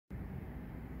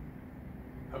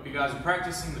Hope you guys are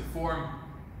practicing the form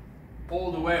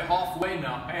all the way, halfway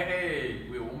now. Hey,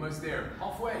 we're almost there,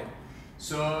 halfway.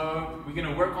 So we're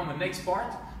gonna work on the next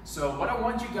part. So what I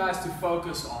want you guys to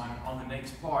focus on the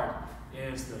next part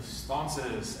is the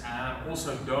stances, and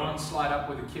also don't slide up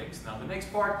with the kicks. Now the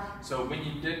next part, so when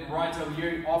you did right over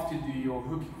here, after you do your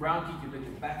hook ground kick, you did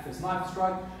your back fist knife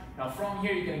strike. Now from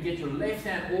here, you're gonna get your left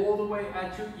hand all the way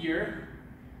at your ear,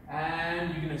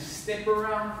 and you're gonna step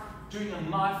around, doing a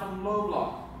knife and low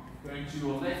block, going to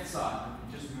your left side.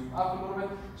 You just move up a little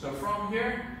bit. So from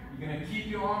here, you're gonna keep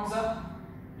your arms up,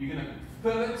 you're gonna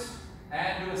pivot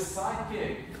and do a side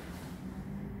kick.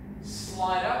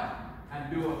 Slide up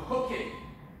and do a hook kick.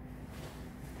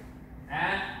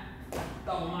 And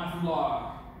double knife and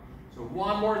block. So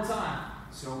one more time.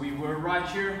 So we were right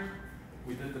here.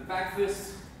 We did the back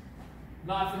fist,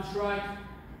 knife and strike.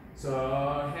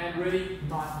 So hand ready,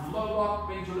 knife and low block,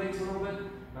 bend your legs a little bit.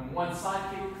 And one side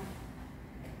kick,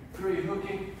 3 hook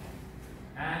kick,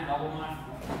 and double knife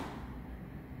and block.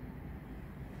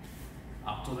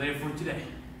 Up till there for today.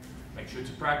 Make sure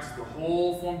to practice the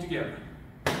whole form together.